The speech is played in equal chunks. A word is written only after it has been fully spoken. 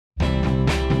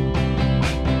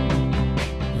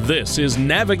This is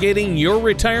Navigating Your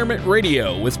Retirement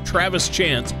Radio with Travis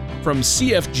Chance from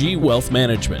CFG Wealth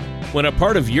Management. When a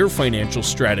part of your financial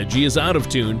strategy is out of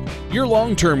tune, your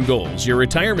long-term goals, your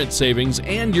retirement savings,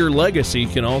 and your legacy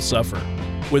can all suffer.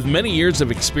 With many years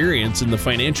of experience in the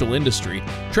financial industry,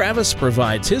 Travis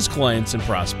provides his clients and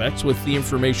prospects with the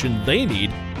information they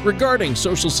need regarding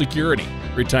Social Security,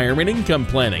 retirement income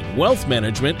planning, wealth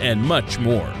management, and much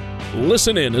more.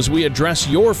 Listen in as we address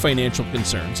your financial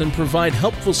concerns and provide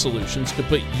helpful solutions to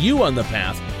put you on the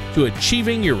path to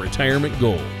achieving your retirement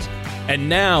goals. And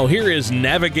now, here is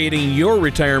Navigating Your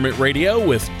Retirement Radio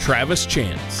with Travis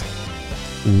Chance.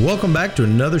 Welcome back to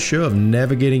another show of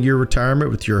Navigating Your Retirement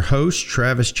with your host,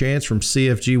 Travis Chance from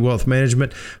CFG Wealth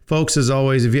Management. Folks, as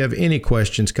always, if you have any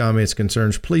questions, comments,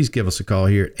 concerns, please give us a call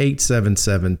here at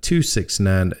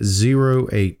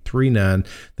 877-269-0839.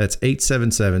 That's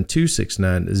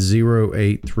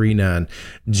 877-269-0839.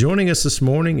 Joining us this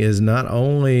morning is not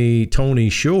only Tony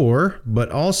Shore,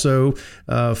 but also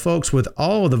folks, with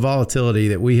all of the volatility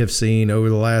that we have seen over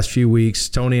the last few weeks.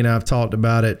 Tony and I have talked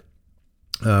about it.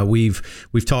 We've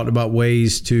talked about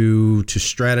ways to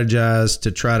strategize,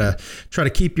 to try to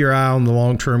keep your eye on the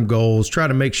long-term goals, try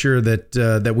to make sure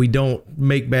that we don't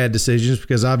make bad decisions,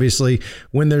 because obviously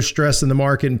when there's stress in the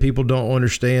market and people don't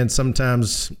understand,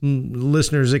 sometimes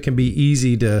listeners, it can be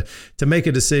easy to make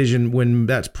a decision when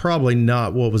that's probably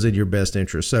not what was in your best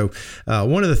interest. So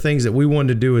one of the things that we wanted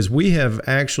to do is we have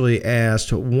actually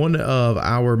asked one of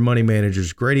our money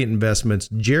managers, Gradient Investments,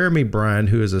 Jeremy Bryan,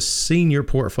 who is a senior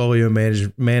portfolio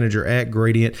manager at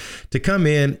Gradient, to come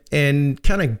in and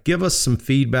kind of give us some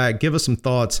feedback, give us some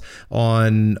thoughts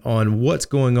on what's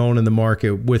going on in the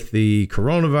market with the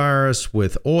coronavirus,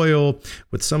 with oil,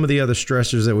 with some of the other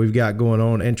stressors that we've got going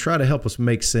on, and try to help us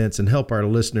make sense and help our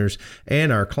listeners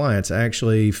and our clients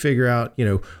actually figure out,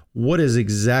 what is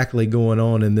exactly going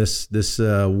on in this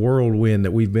whirlwind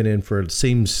that we've been in for, it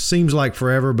seems like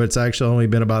forever, but it's actually only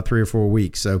been about 3 or 4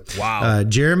 weeks. So, wow.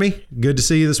 Jeremy, good to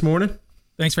see you this morning.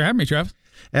 Thanks for having me, Travis.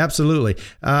 Absolutely.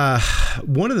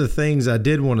 One of the things I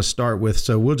did want to start with,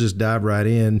 so we'll just dive right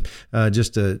in,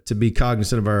 just to be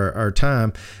cognizant of our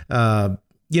time. One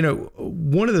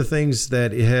of the things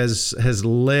that has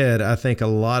led, I think, a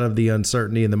lot of the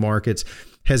uncertainty in the markets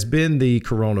has been the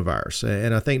coronavirus.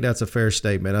 And I think that's a fair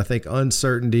statement. I think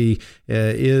uncertainty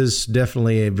is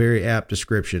definitely a very apt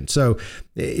description. So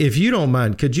if you don't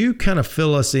mind, could you kind of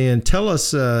fill us in, tell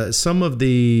us some of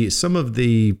the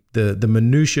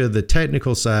minutia, the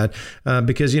technical side,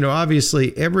 because,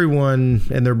 obviously everyone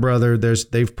and their brother,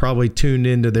 they've probably tuned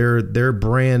into their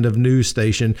brand of news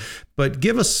station, but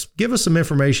give us some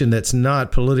information that's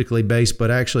not politically based,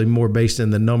 but actually more based in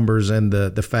the numbers and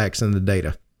the facts and the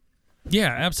data.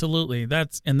 Yeah, absolutely.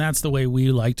 That's the way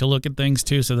we like to look at things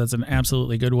too. So that's an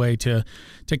absolutely good way to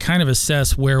kind of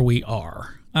assess where we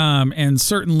are. And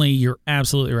certainly you're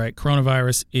absolutely right.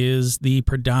 Coronavirus is the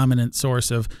predominant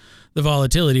source of the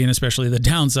volatility, and especially the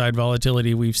downside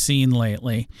volatility we've seen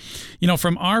lately.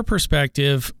 From our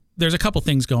perspective, there's a couple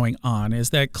things going on.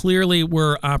 Is that clearly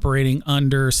we're operating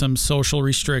under some social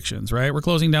restrictions, right? We're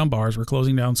closing down bars, we're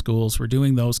closing down schools, we're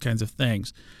doing those kinds of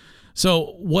things.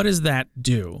 So what does that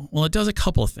do? Well, it does a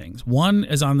couple of things. One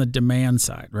is on the demand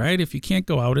side, right? If you can't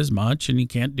go out as much and you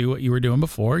can't do what you were doing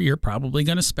before, you're probably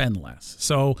going to spend less.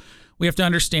 So we have to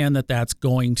understand that that's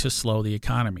going to slow the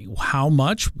economy. How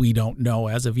much, we don't know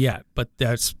as of yet, but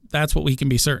that's what we can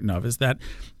be certain of, is that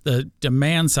the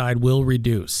demand side will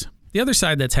reduce. The other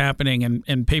side that's happening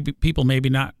and people maybe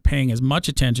not paying as much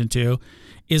attention to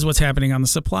is what's happening on the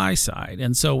supply side.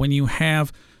 And so when you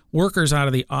have workers out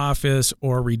of the office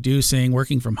or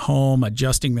working from home,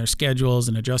 adjusting their schedules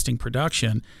and adjusting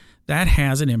production, that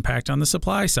has an impact on the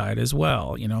supply side as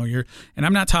well. And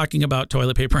I'm not talking about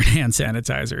toilet paper and hand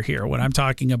sanitizer here. What I'm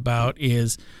talking about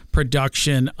is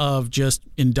production of just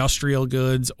industrial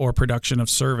goods or production of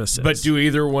services. But do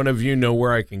either one of you know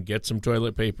where I can get some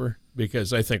toilet paper?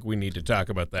 Because I think we need to talk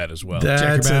about that as well.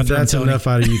 That's enough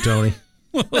out of you, Tony.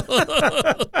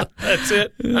 That's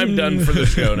it. I'm done for the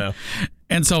show now.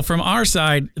 And so from our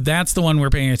side, that's the one we're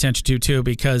paying attention to too,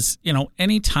 because,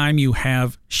 anytime you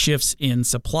have shifts in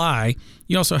supply,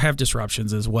 you also have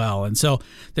disruptions as well. And so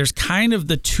there's kind of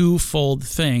the twofold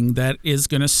thing that is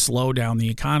going to slow down the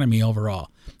economy overall.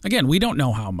 Again, we don't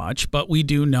know how much, but we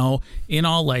do know in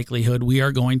all likelihood we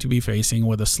are going to be facing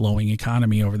with a slowing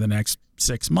economy over the next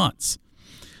 6 months.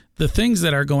 The things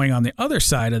that are going on the other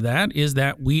side of that is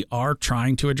that we are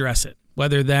trying to address it,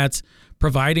 whether that's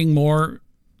providing more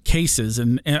cases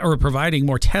or providing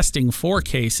more testing for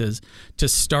cases to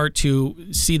start to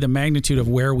see the magnitude of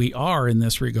where we are in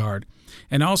this regard.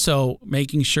 And also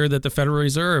making sure that the Federal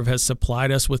Reserve has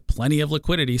supplied us with plenty of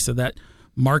liquidity so that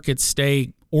markets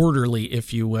stay orderly,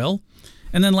 if you will.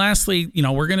 And then lastly,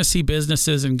 we're going to see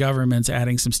businesses and governments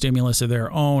adding some stimulus of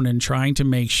their own and trying to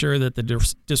make sure that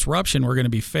the disruption we're going to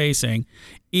be facing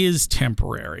is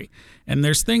temporary. And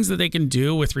there's things that they can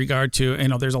do with regard to,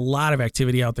 there's a lot of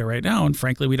activity out there right now. And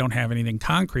frankly, we don't have anything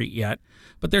concrete yet.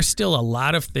 But there's still a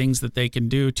lot of things that they can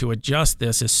do to adjust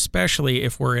this, especially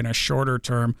if we're in a shorter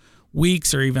term,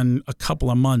 weeks or even a couple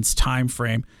of months time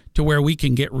frame, to where we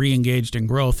can get re-engaged in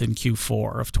growth in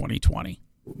Q4 of 2020.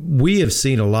 We have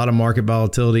seen a lot of market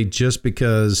volatility just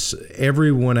because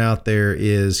everyone out there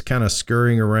is kind of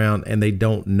scurrying around and they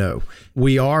don't know.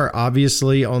 We are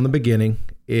obviously on the beginning.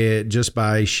 Just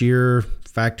by sheer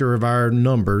factor of our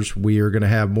numbers, we are going to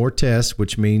have more tests,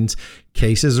 which means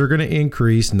cases are going to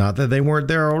increase. Not that they weren't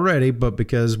there already, but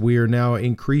because we are now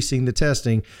increasing the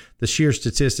testing, the sheer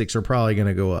statistics are probably going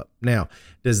to go up. Now,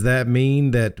 does that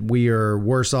mean that we are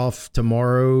worse off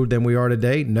tomorrow than we are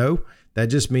today? No. That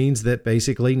just means that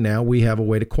basically now we have a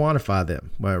way to quantify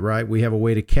them, right? We have a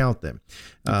way to count them.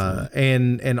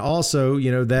 And also,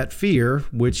 that fear,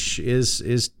 which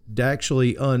is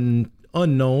actually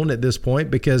unknown at this point,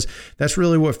 because that's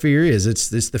really what fear is. It's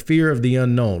the fear of the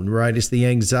unknown, right? It's the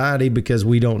anxiety because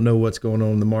we don't know what's going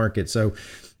on in the market. So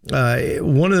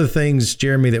one of the things,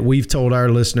 Jeremy, that we've told our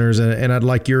listeners, and I'd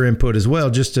like your input as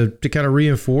well, just to kind of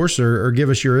reinforce or give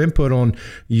us your input on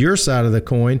your side of the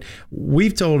coin.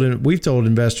 We've told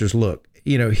investors, look,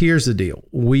 here's the deal.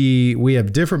 We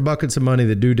have different buckets of money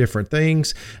that do different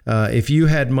things. If you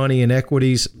had money in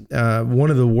equities,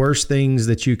 one of the worst things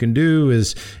that you can do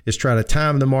is try to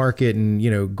time the market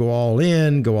and, go all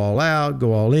in, go all out,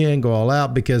 go all in, go all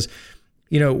out, because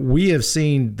we have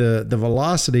seen the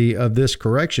velocity of this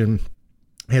correction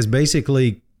has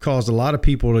basically caused a lot of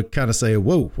people to kind of say,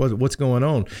 whoa, what's going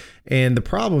on? And the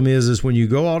problem is when you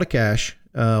go all to cash,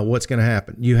 what's going to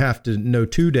happen? You have to know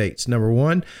two dates. Number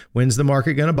one, when's the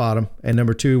market going to bottom? And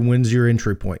number two, when's your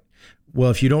entry point? Well,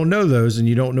 if you don't know those and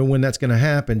you don't know when that's going to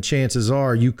happen, chances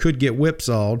are you could get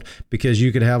whipsawed, because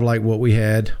you could have like what we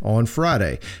had on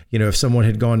Friday. If someone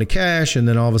had gone to cash and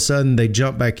then all of a sudden they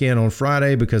jump back in on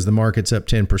Friday because the market's up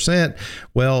 10%.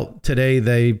 Well, today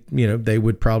they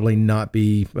would probably not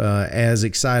be as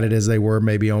excited as they were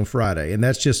maybe on Friday. And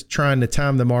that's just trying to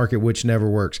time the market, which never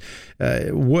works.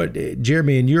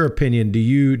 Jeremy, in your opinion, do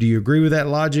you agree with that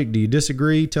logic? Do you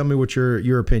disagree? Tell me what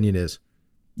your opinion is.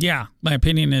 Yeah, my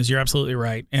opinion is you're absolutely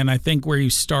right. And I think where you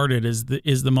started is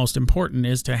the most important,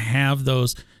 is to have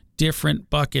those different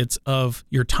buckets of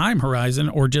your time horizon,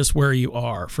 or just where you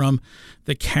are from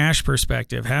the cash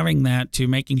perspective, having that to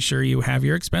making sure you have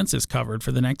your expenses covered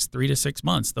for the next 3 to 6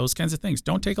 months, those kinds of things.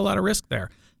 Don't take a lot of risk there.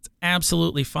 It's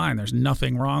absolutely fine. There's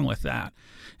nothing wrong with that.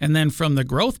 And then from the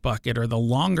growth bucket, or the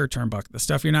longer term bucket, the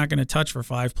stuff you're not going to touch for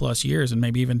 5+ years and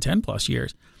maybe even 10+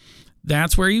 years,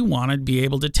 that's where you want to be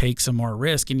able to take some more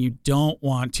risk. And you don't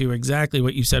want to, exactly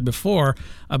what you said before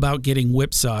about getting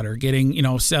whipsawed or getting,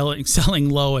 selling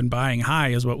low and buying high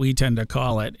is what we tend to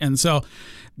call it. And so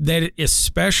that,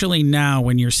 especially now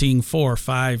when you're seeing 4,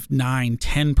 5, 9,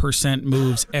 10%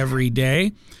 moves every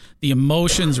day, the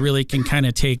emotions really can kind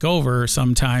of take over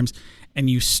sometimes, and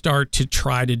you start to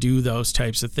try to do those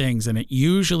types of things. And it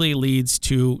usually leads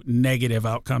to negative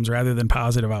outcomes rather than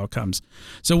positive outcomes.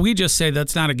 So we just say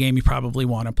that's not a game you probably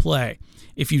want to play.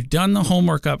 If you've done the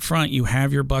homework up front, you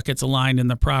have your buckets aligned in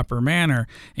the proper manner,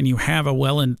 and you have a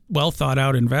well thought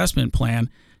out investment plan,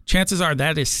 chances are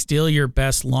that is still your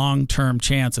best long-term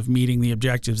chance of meeting the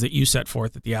objectives that you set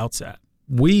forth at the outset.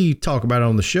 We talk about it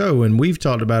on the show, and we've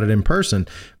talked about it in person.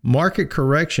 Market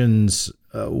corrections,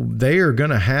 they are going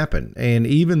to happen. And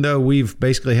even though we've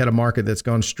basically had a market that's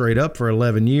gone straight up for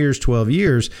 11 years, 12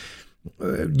 years,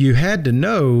 you had to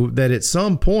know that at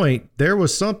some point there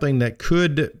was something that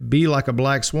could be like a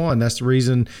black swan. That's the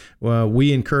reason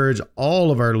we encourage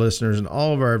all of our listeners and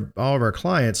all of our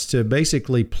clients to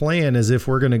basically plan as if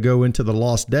we're going to go into the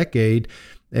lost decade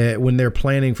when they're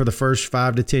planning for the first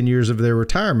 5 to 10 years of their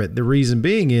retirement. The reason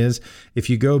being is, if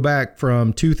you go back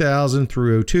from 2000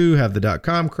 through 2002, have the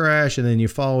 .com crash, and then you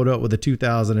followed up with the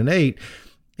 2008,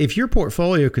 if your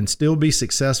portfolio can still be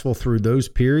successful through those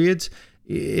periods,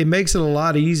 it makes it a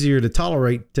lot easier to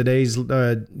tolerate today's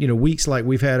weeks like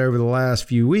we've had over the last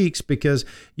few weeks, because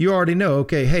you already know,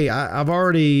 okay, hey, I've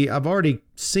already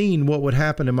seen what would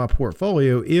happen in my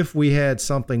portfolio if we had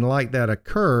something like that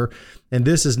occur, and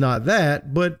this is not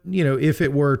that. But if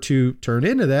it were to turn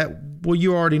into that, well,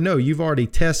 you already know, you've already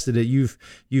tested it, you've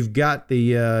got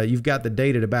the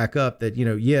data to back up that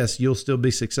yes, you'll still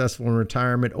be successful in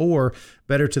retirement, or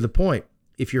better to the point,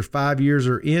 if you're 5 years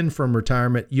or in from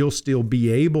retirement, you'll still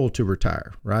be able to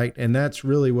retire, right? And that's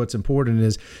really what's important,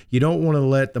 is you don't want to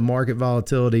let the market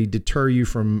volatility deter you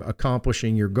from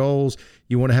accomplishing your goals.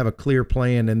 You want to have a clear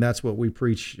plan, and that's what we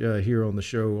preach here on the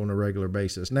show on a regular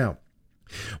basis. Now,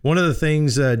 one of the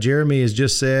things Jeremy has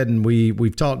just said, and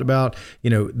we've talked about,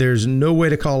 there's no way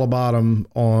to call a bottom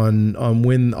on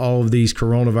when all of these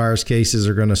coronavirus cases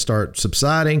are going to start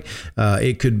subsiding.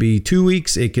 It could be 2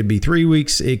 weeks, it could be 3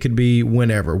 weeks, it could be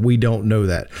whenever. We don't know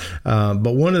that.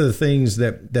 But one of the things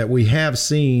that we have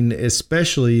seen,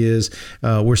 especially, is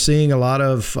we're seeing a lot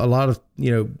of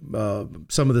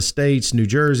some of the states, New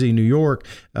Jersey, New York,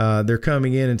 they're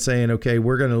coming in and saying, okay,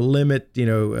 we're going to limit,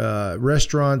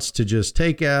 restaurants to just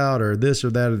takeout or this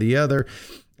or that or the other.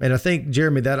 And I think,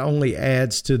 Jeremy, that only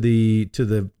adds to the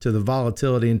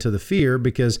volatility and to the fear,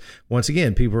 because once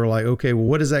again, people are like, okay, well,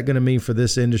 what is that going to mean for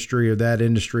this industry or that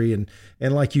industry? And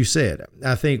like you said,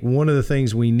 I think one of the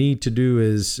things we need to do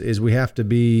is we have to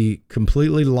be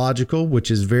completely logical, which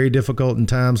is very difficult in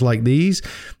times like these,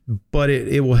 but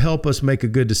it will help us make a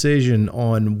good decision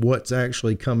on what's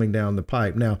actually coming down the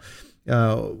pipe. Now,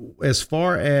 as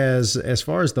far as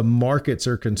the markets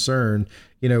are concerned,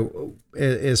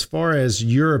 as far as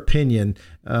your opinion,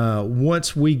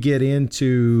 once we get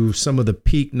into some of the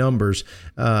peak numbers,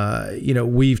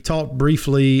 we've talked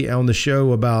briefly on the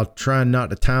show about trying not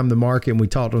to time the market, and we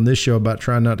talked on this show about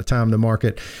trying not to time the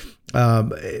market.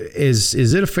 Is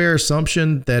it a fair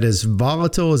assumption that as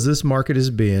volatile as this market has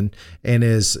been, and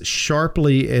as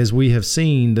sharply as we have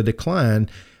seen the decline,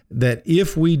 that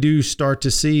if we do start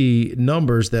to see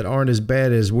numbers that aren't as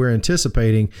bad as we're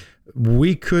anticipating,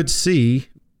 we could see,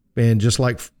 and just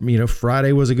like,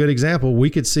 Friday was a good example, we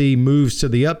could see moves to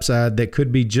the upside that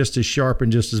could be just as sharp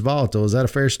and just as volatile. Is that a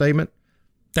fair statement?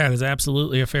 That is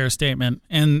absolutely a fair statement.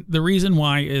 And the reason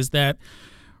why is that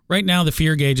right now the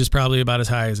fear gauge is probably about as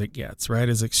high as it gets, right?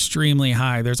 It's extremely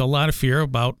high. There's a lot of fear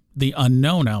about the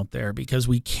unknown out there because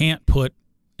we can't put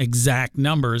exact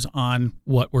numbers on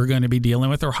what we're going to be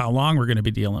dealing with or how long we're going to be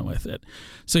dealing with it.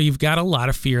 So you've got a lot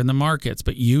of fear in the markets,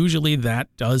 but usually that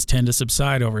does tend to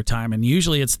subside over time. And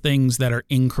usually it's things that are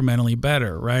incrementally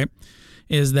better, right?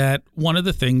 Is that one of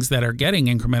the things that are getting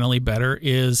incrementally better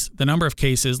is the number of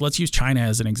cases. Let's use China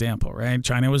as an example, right?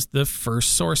 China was the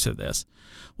first source of this.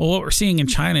 Well, what we're seeing in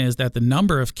China is that the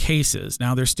number of cases,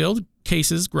 now there's still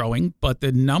cases growing, but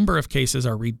the number of cases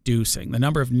are reducing. The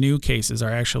number of new cases are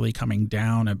actually coming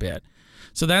down a bit.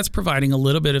 So that's providing a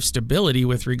little bit of stability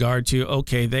with regard to,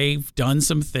 okay, they've done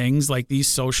some things like these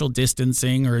social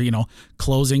distancing or,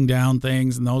 closing down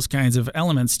things and those kinds of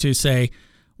elements to say,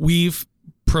 we've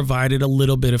provided a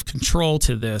little bit of control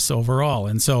to this overall.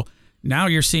 And so now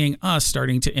you're seeing us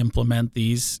starting to implement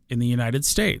these in the United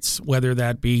States, whether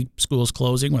that be schools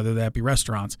closing, whether that be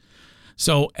restaurants.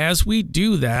 So as we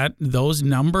do that, those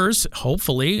numbers,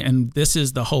 hopefully, and this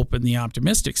is the hope and the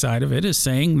optimistic side of it, is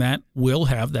saying that we'll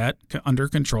have that under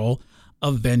control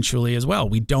eventually as well.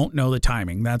 We don't know the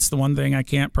timing. That's the one thing I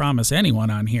can't promise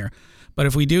anyone on here. But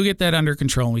if we do get that under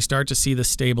control and we start to see the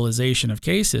stabilization of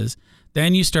cases,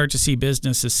 then you start to see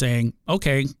businesses saying,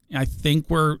 okay, I think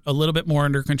we're a little bit more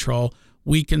under control.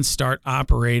 We can start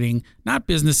operating, not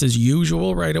business as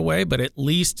usual right away, but at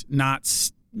least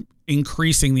not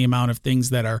increasing the amount of things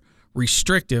that are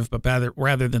restrictive, but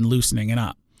rather than loosening it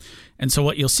up. And so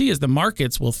what you'll see is the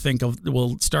markets will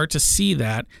start to see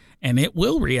that, and it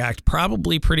will react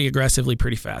probably pretty aggressively,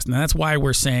 pretty fast. And that's why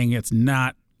we're saying it's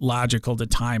not logical to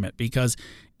time it, because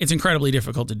it's incredibly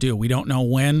difficult to do. We don't know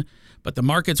when, but the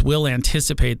markets will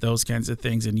anticipate those kinds of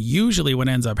things. And usually what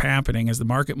ends up happening is the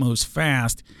market moves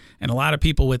fast, and a lot of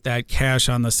people with that cash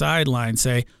on the sideline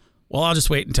say, well, I'll just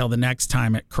wait until the next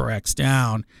time it corrects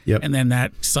down. Yep. And then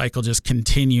that cycle just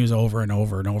continues over and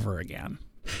over and over again.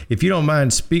 If you don't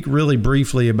mind, speak really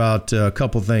briefly about a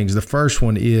couple things. The first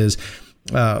one is,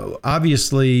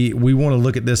 obviously, we want to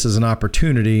look at this as an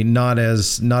opportunity, not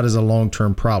as a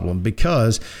long-term problem,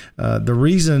 because the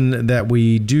reason that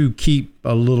we do keep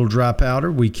a little dry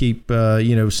powder, we keep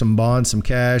some bonds, some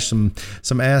cash,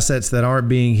 some assets that aren't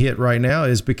being hit right now,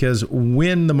 is because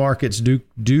when the markets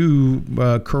do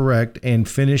correct and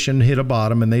finish and hit a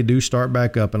bottom, and they do start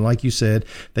back up, and like you said,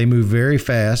 they move very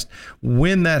fast.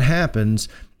 When that happens,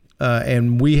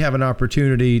 and we have an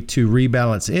opportunity to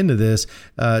rebalance into this,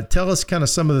 tell us kind of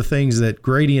some of the things that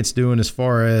Gradient's doing as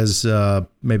far as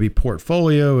maybe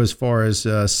portfolio, as far as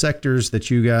sectors that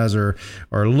you guys are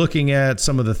looking at,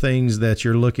 some of the things that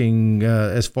you're looking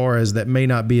as far as that may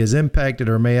not be as impacted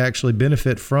or may actually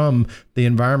benefit from the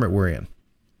environment we're in.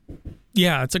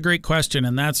 Yeah, it's a great question.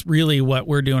 And that's really what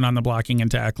we're doing on the blocking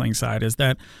and tackling side, is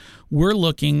that we're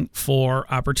looking for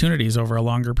opportunities over a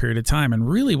longer period of time. And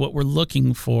really what we're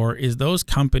looking for is those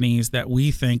companies that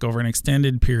we think over an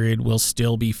extended period will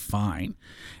still be fine.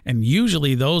 And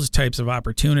usually those types of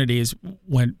opportunities,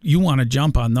 when you want to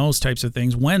jump on those types of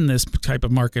things when this type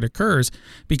of market occurs,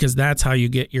 because that's how you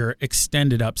get your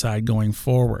extended upside going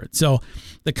forward. So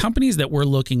the companies that we're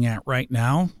looking at right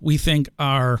now, we think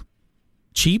are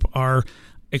cheap, are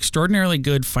extraordinarily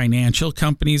good financial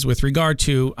companies with regard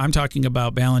to, I'm talking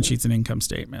about balance sheets and income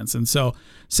statements. And so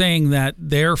saying that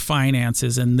their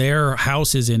finances and their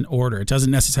house is in order, it doesn't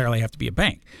necessarily have to be a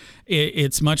bank.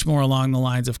 It's much more along the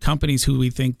lines of companies who we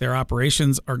think their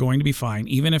operations are going to be fine,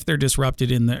 even if they're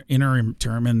disrupted in the interim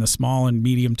term, in the small and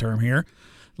medium term here.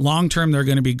 Long term, they're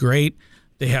going to be great.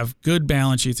 They have good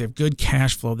balance sheets, they have good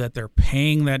cash flow, that they're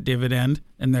paying that dividend,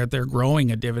 and that they're growing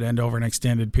a dividend over an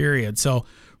extended period. So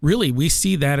really, we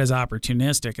see that as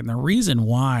opportunistic. And the reason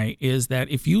why is that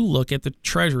if you look at the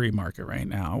treasury market right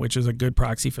now, which is a good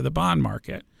proxy for the bond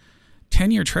market,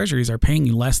 10-year treasuries are paying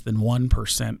you less than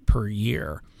 1% per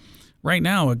year. Right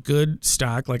now, a good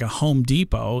stock like a Home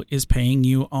Depot is paying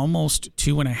you almost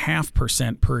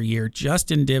 2.5% per year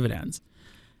just in dividends.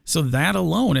 So that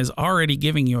alone is already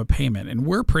giving you a payment. And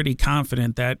we're pretty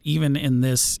confident that even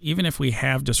if we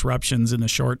have disruptions in the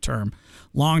short term,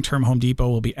 long term Home Depot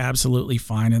will be absolutely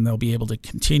fine, and they'll be able to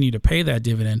continue to pay that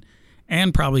dividend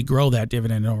and probably grow that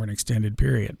dividend over an extended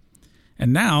period.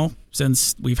 And now,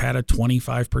 since we've had a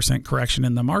 25% correction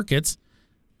in the markets,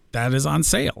 that is on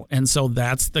sale. And so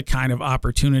that's the kind of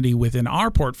opportunity within our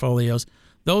portfolios.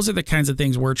 Those are the kinds of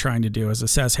things we're trying to do, is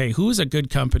assess, hey, who is a good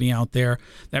company out there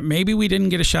that maybe we didn't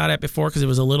get a shot at before because it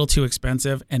was a little too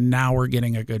expensive, and now we're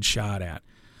getting a good shot at.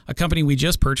 A company we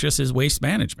just purchased is Waste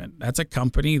Management. That's a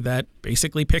company that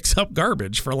basically picks up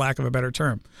garbage, for lack of a better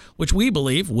term, which we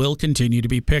believe will continue to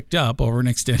be picked up over an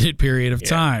extended period of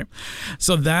time.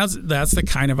 So that's the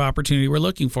kind of opportunity we're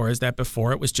looking for, is that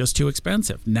before it was just too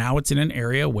expensive. Now it's in an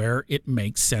area where it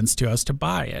makes sense to us to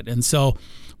buy it. And so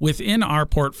within our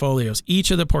portfolios, each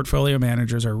of the portfolio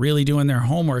managers are really doing their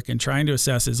homework and trying to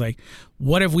assess, is like,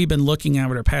 what have we been looking at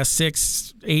over the past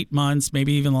 6-8 months,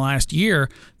 maybe even the last year,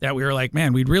 that we were like,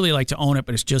 man, we'd really like to own it,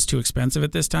 but it's just too expensive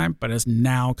at this time, but has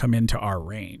now come into our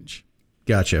range.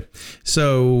 Gotcha.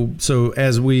 So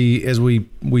as we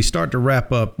start to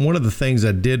wrap up, one of the things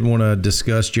I did want to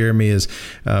discuss, Jeremy, is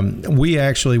we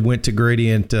actually went to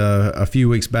Gradient a few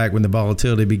weeks back when the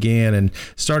volatility began, and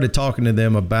started talking to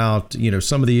them about,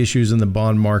 some of the issues in the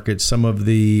bond market, some of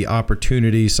the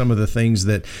opportunities, some of the things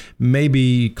that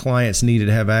maybe clients needed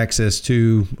to have access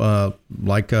to,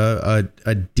 like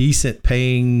a decent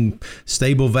paying,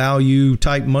 stable value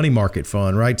type money market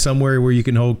fund, right? Somewhere where you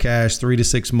can hold cash 3 to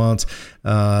 6 months.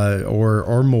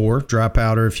 Or more, dry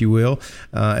powder, if you will,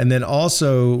 and then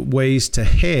also ways to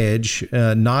hedge,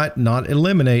 not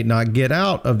eliminate, not get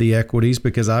out of the equities,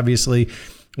 because obviously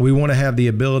we want to have the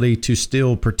ability to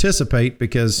still participate,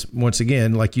 because once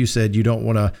again, like you said, you don't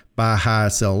want to buy high,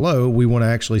 sell low. We want to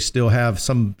actually still have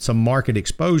some market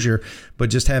exposure, but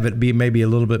just have it be maybe a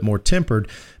little bit more tempered.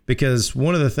 Because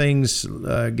one of the things,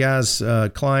 guys,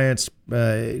 clients,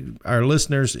 our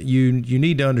listeners, you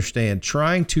need to understand,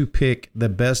 trying to pick the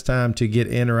best time to get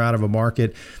in or out of a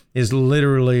market is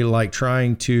literally like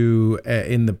trying to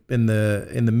in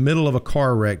the middle of a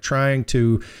car wreck, trying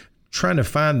to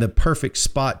find the perfect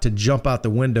spot to jump out the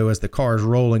window as the car is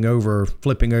rolling over,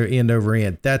 flipping end over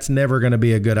end. That's never going to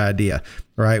be a good idea,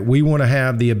 right? We want to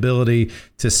have the ability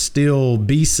to still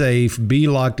be safe, be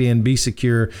locked in, be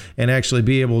secure, and actually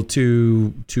be able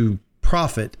to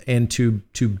profit and to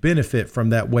benefit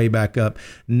from that way back up,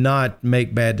 not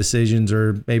make bad decisions,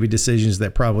 or maybe decisions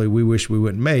that probably we wish we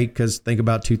wouldn't make. Because think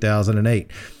about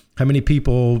 2008. How many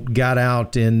people got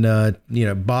out in,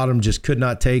 bottom, just could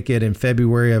not take it in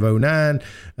February of 2009,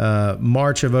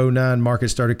 March of 2009, market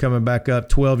started coming back up.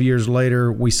 12 years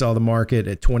later, we saw the market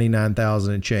at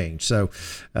 29,000 and change. So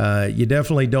you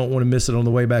definitely don't want to miss it on the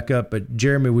way back up. But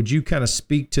Jeremy, would you kind of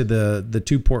speak to the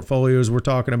two portfolios we're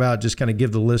talking about? Just kind of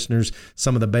give the listeners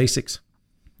some of the basics.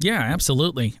 Yeah,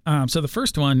 absolutely. So the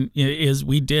first one is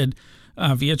we did,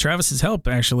 via Travis's help,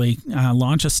 actually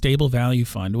launch a stable value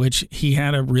fund, which he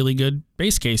had a really good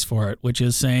base case for it, which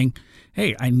is saying,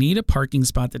 hey, I need a parking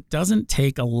spot that doesn't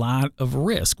take a lot of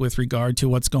risk with regard to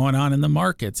what's going on in the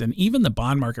markets. And even the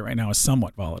bond market right now is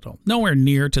somewhat volatile. Nowhere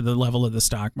near to the level of the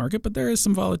stock market, but there is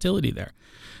some volatility there.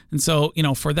 And so,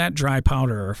 for that dry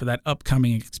powder or for that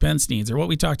upcoming expense needs, or what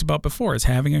we talked about before, is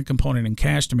having a component in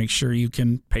cash to make sure you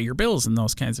can pay your bills and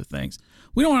those kinds of things.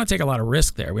 We don't want to take a lot of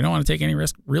risk there. We don't want to take any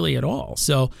risk really at all.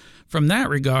 So from that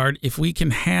regard, if we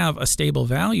can have a stable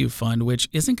value fund, which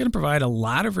isn't going to provide a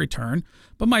lot of return,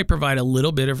 but might provide a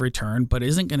little bit of return, but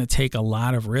isn't going to take a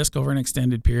lot of risk over an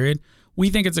extended period, we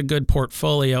think it's a good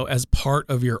portfolio as part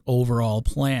of your overall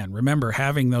plan. Remember,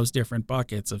 having those different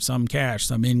buckets of some cash,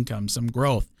 some income, some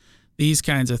growth, these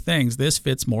kinds of things, this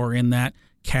fits more in that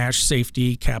cash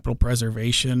safety, capital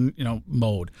preservation,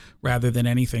 mode rather than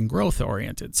anything growth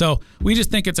oriented. So we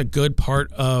just think it's a good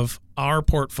part of our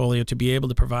portfolio to be able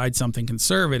to provide something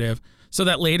conservative so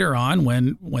that later on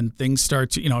when things start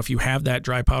to, if you have that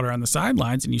dry powder on the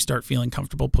sidelines and you start feeling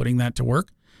comfortable putting that to work,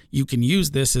 you can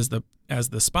use this as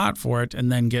the spot for it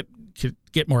and then get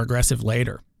more aggressive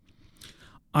later.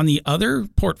 On the other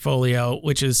portfolio,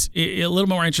 which is a little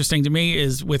more interesting to me,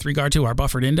 is with regard to our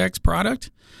buffered index product.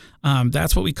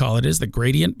 That's what we call it, is the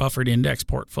gradient buffered index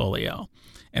portfolio.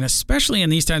 And especially in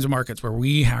these times of markets where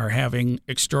we are having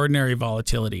extraordinary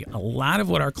volatility, a lot of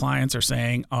what our clients are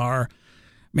saying are,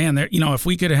 man, if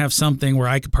we could have something where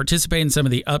I could participate in some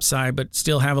of the upside but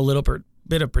still have a little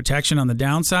bit of protection on the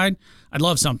downside, I'd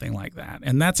love something like that.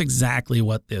 And that's exactly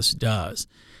what this does.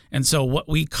 And so what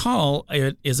we call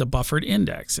it is a buffered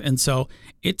index. And so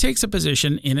it takes a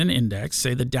position in an index,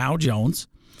 say the Dow Jones,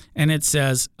 and it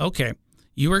says, okay,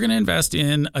 you are going to invest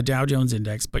in a Dow Jones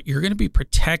index, but you're going to be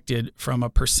protected from a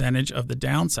percentage of the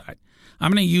downside.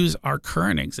 I'm going to use our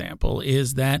current example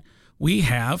is that we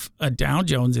have a Dow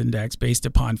Jones index based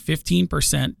upon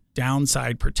 15%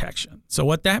 downside protection. So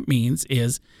what that means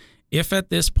is if at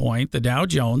this point the Dow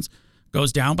Jones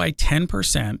goes down by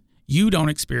 10%, you don't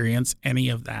experience any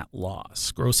of that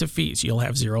loss. Gross of fees, you'll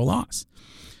have zero loss.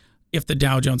 If the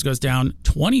Dow Jones goes down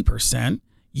 20%,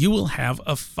 you will have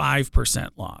a 5%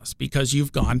 loss because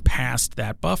you've gone past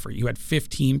that buffer. You had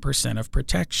 15% of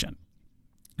protection.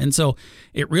 And so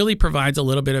it really provides a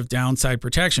little bit of downside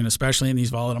protection, especially in these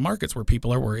volatile markets where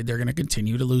people are worried they're going to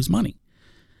continue to lose money.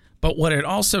 But what it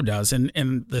also does,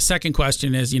 and the second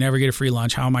question is, you never get a free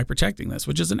lunch, how am I protecting this?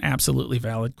 Which is an absolutely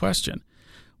valid question.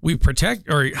 We protect,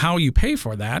 or how you pay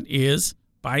for that is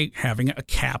by having a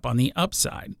cap on the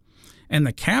upside. And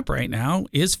the cap right now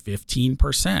is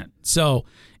 15%. So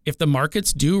if the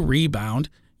markets do rebound,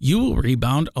 you will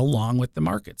rebound along with the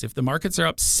markets. If the markets are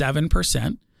up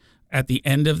 7% at the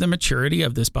end of the maturity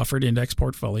of this buffered index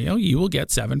portfolio, you will get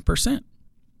 7%.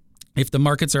 If the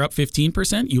markets are up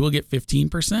 15%, you will get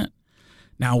 15%.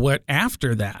 Now, what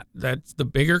after that's the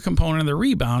bigger component of the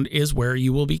rebound, is where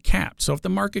you will be capped. So if the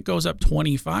market goes up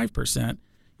 25%,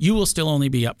 you will still only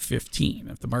be up 15.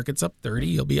 If the market's up 30,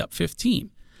 you'll be up 15.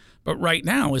 But right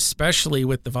now, especially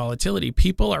with the volatility,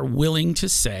 people are willing to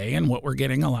say, and what we're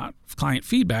getting a lot of client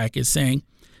feedback is saying,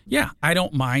 yeah, I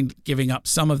don't mind giving up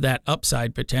some of that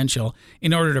upside potential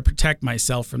in order to protect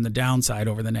myself from the downside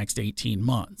over the next 18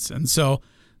 months. And so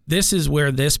this is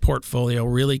where this portfolio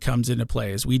really comes into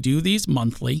play, is we do these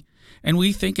monthly, and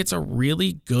we think it's a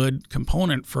really good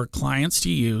component for clients to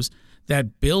use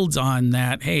that builds on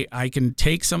that, hey, I can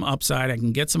take some upside, I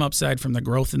can get some upside from the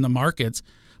growth in the markets,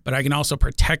 but I can also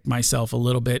protect myself a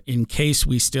little bit in case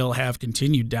we still have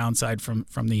continued downside from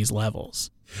these levels.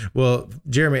 Well,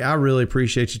 Jeremy, I really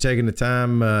appreciate you taking the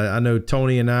time. I know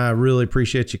Tony and I really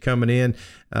appreciate you coming in.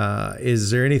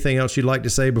 Is there anything else you'd like to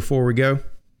say before we go?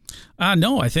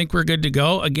 No, I think we're good to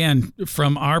go. Again,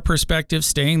 from our perspective,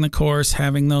 staying the course,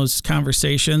 having those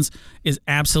conversations is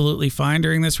absolutely fine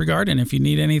during this regard. And if you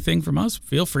need anything from us,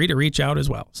 feel free to reach out as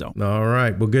well. So, all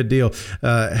right. Well, good deal.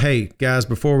 Hey, guys,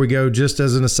 before we go, just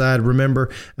as an aside, remember,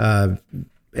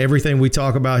 everything we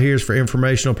talk about here is for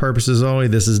informational purposes only.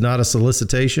 This is not a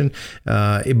solicitation.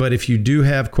 But if you do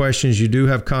have questions, you do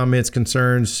have comments,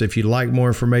 concerns, if you'd like more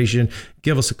information,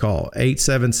 give us a call,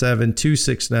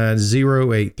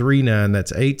 877-269-0839.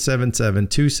 That's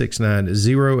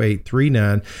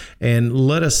 877-269-0839. And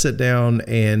let us sit down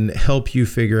and help you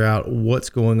figure out what's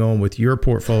going on with your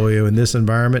portfolio in this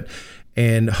environment,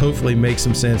 and hopefully make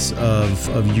some sense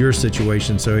of your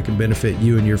situation so it can benefit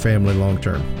you and your family long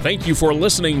term. Thank you for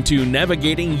listening to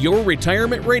Navigating Your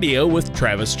Retirement Radio with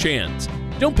Travis Chance.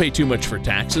 Don't pay too much for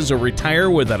taxes or retire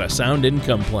without a sound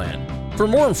income plan. For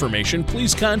more information,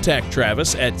 please contact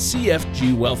Travis at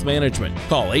CFG Wealth Management.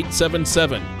 Call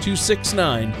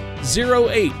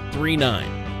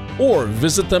 877-269-0839. or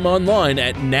visit them online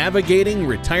at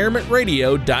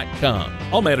navigatingretirementradio.com.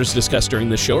 All matters discussed during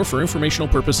this show are for informational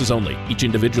purposes only. Each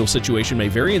individual situation may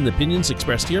vary, and the opinions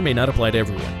expressed here may not apply to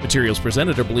everyone. Materials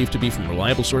presented are believed to be from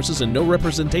reliable sources, and no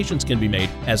representations can be made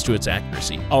as to its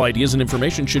accuracy. All ideas and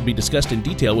information should be discussed in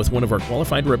detail with one of our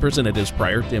qualified representatives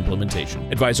prior to implementation.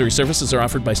 Advisory services are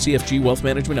offered by CFG Wealth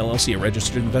Management, LLC, a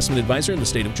registered investment advisor in the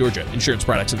state of Georgia. Insurance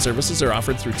products and services are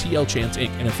offered through TL Chance,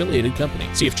 Inc., an affiliated company.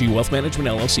 CFG Wealth Management,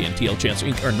 LLC, and TL Chance,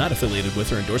 Inc. are not affiliated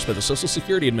with or endorsed by the Social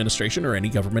Security Administration or any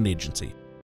government agency.